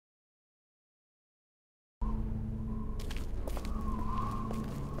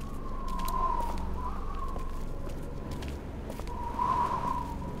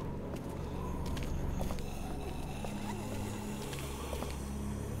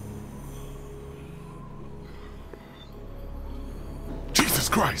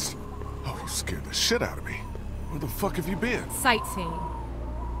Christ! Oh, you scared the shit out of me. Where the fuck have you been? Sightseeing.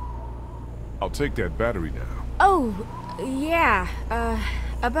 I'll take that battery now. Oh, yeah,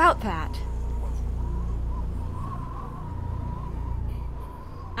 about that.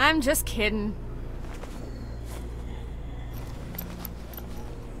 I'm just kidding.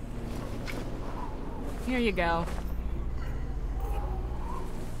 Here you go.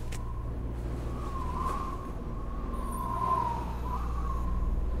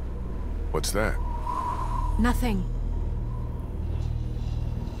 What's that? Nothing.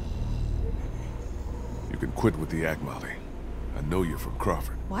 You can quit with the act, Molly. I know you're from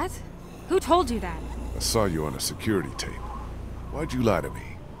Crawford. What? Who told you that? I saw you on a security tape. Why'd you lie to me?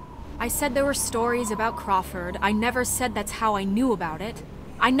 I said there were stories about Crawford. I never said that's how I knew about it.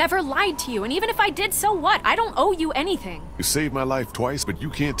 I never lied to you, and even if I did, so what? I don't owe you anything. You saved my life twice, but you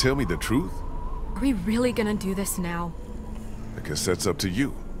can't tell me the truth? Are we really gonna do this now? I guess that's up to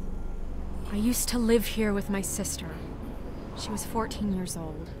you. I used to live here with my sister. She was 14 years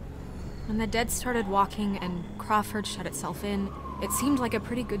old. When the dead started walking and Crawford shut itself in, it seemed like a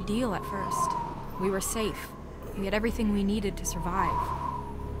pretty good deal at first. We were safe. We had everything we needed to survive.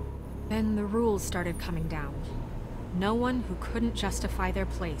 Then the rules started coming down. No one who couldn't justify their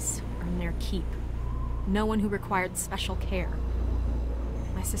place earned their keep. No one who required special care.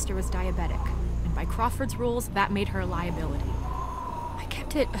 My sister was diabetic, and by Crawford's rules, that made her a liability. I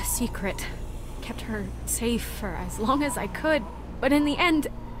kept it a secret. Kept her safe for as long as I could, but in the end,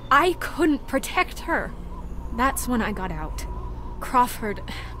 I couldn't protect her. That's when I got out. Crawford,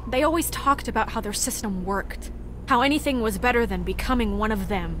 they always talked about how their system worked, how anything was better than becoming one of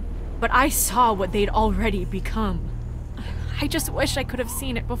them, but I saw what they'd already become. I just wish I could have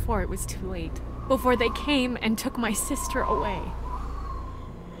seen it before it was too late, before they came and took my sister away.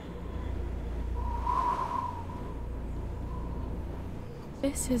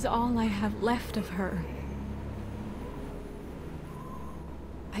 This is all I have left of her.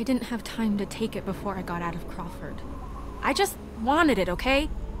 I didn't have time to take it before I got out of Crawford. I just wanted it, okay?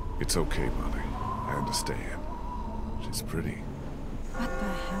 It's okay, Molly. I understand. She's pretty. What the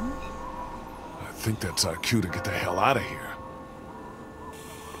hell? I think that's our cue to get the hell out of here.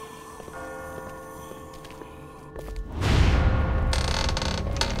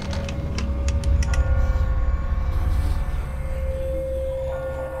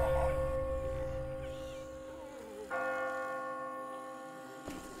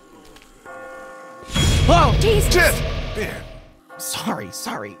 Whoa! Jesus! Shit! Man,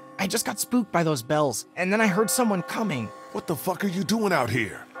 Sorry. I just got spooked by those bells, and then I heard someone coming. what the fuck are you doing out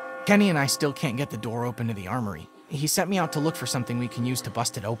here? Kenny and I still can't get the door open to the armory. He sent me out to look for something we can use to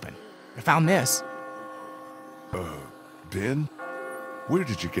bust it open. I found this. Ben? Where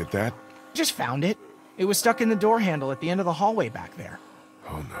did you get that? Just found it. It was stuck in the door handle at the end of the hallway back there.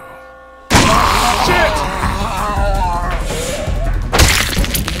 Oh no. Shit!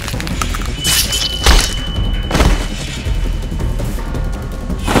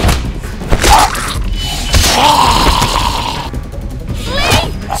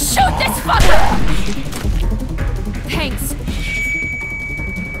 Shoot this fucker! Thanks.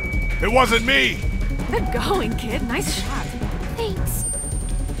 It wasn't me! Good going, kid. Nice shot. Thanks.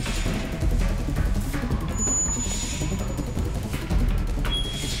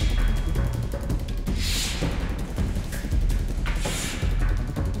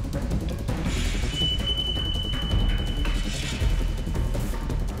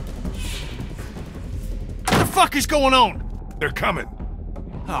 What the fuck is going on? They're coming.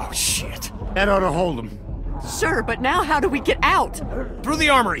 Oh, shit. That ought to hold them. Sure, but now how do we get out? Through the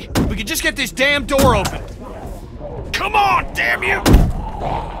armory. We can just get this damn door open. Come on, damn you!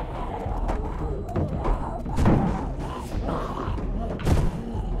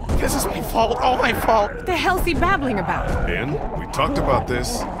 This is my fault, all my fault. What the hell's he babbling about? Ben, we talked about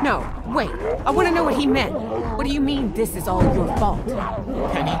this. No, wait. I want to know what he meant. What do you mean this is all your fault?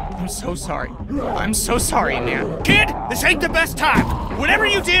 Penny, I'm so sorry. I'm so sorry, man. Kid, this ain't the best time. Whatever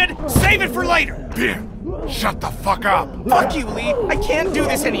you did, save it for later. Ben, shut the fuck up. Fuck you, Lee. I can't do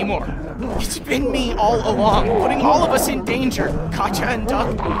this anymore. It's been me all along, putting all of us in danger. Katja and Duck,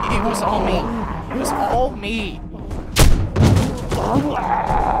 it was all me. It was all me.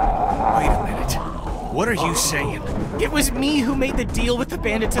 Wait a minute. What are you saying? It was me who made the deal with the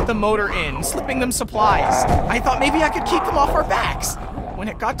bandits at the motor inn, slipping them supplies. I thought maybe I could keep them off our backs. When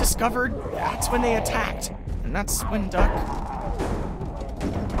it got discovered, that's when they attacked. And that's when Duck...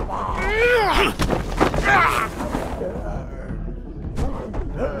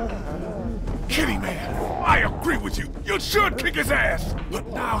 Kitty man, I agree with you. You should kick his ass. But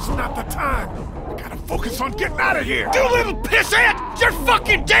now's not the time. We gotta focus on getting out of here. You little pissant! You're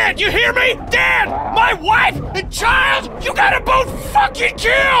fucking dead, you hear me? Dead! My wife and child, you got 'em both fucking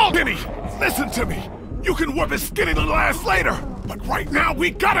killed! Kenny, listen to me. You can whoop his skinny little ass later. But right now, we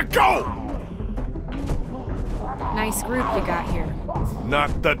gotta go! Nice group you got here.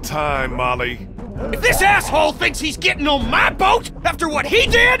 Not the time, Molly. If this asshole thinks he's getting on my boat after what he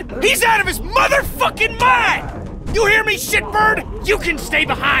did, he's out of his motherfucking mind! You hear me, shitbird? You can stay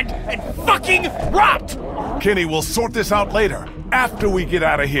behind and fucking rot! Kenny, we'll sort this out later. After we get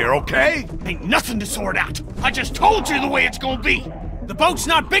out of here, okay? Ain't nothing to sort out. I just told you the way it's gonna be. The boat's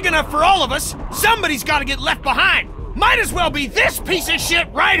not big enough for all of us. Somebody's gotta get left behind. Might as well be this piece of shit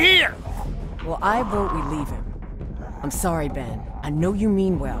right here! Well, I vote we leave him. I'm sorry, Ben. I know you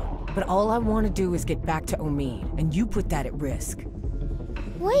mean well, but all I want to do is get back to Omid, and you put that at risk.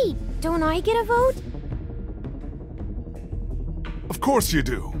 Wait, don't I get a vote? Of course you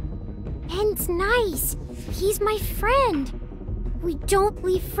do. Ben's nice. He's my friend. We don't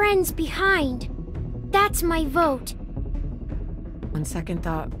leave friends behind. That's my vote. On second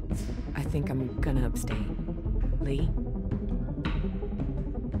thought, I think I'm gonna abstain. Lee?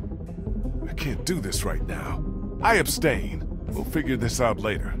 I can't do this right now. I abstain. We'll figure this out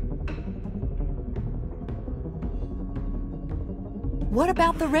later. What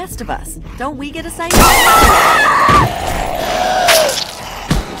about the rest of us? Don't we get a say?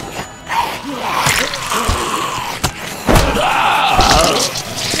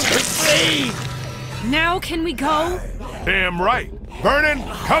 Now can we go? Damn right. Vernon,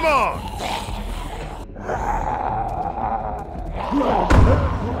 come on!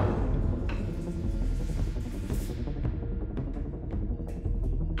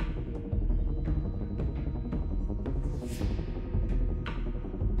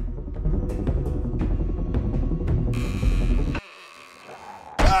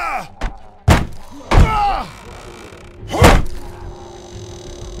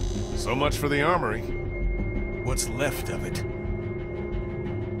 So much for the armory. What's left of it?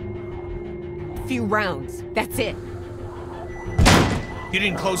 Few rounds. That's it. You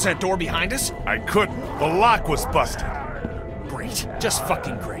didn't close that door behind us? I couldn't. The lock was busted. Great. Just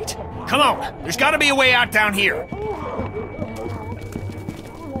fucking great. Come on. There's gotta be a way out down here.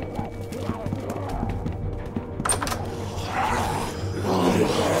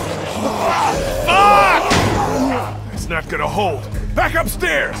 Fuck! It's not gonna hold. Back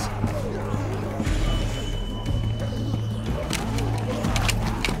upstairs!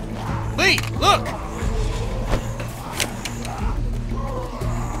 Lee, look!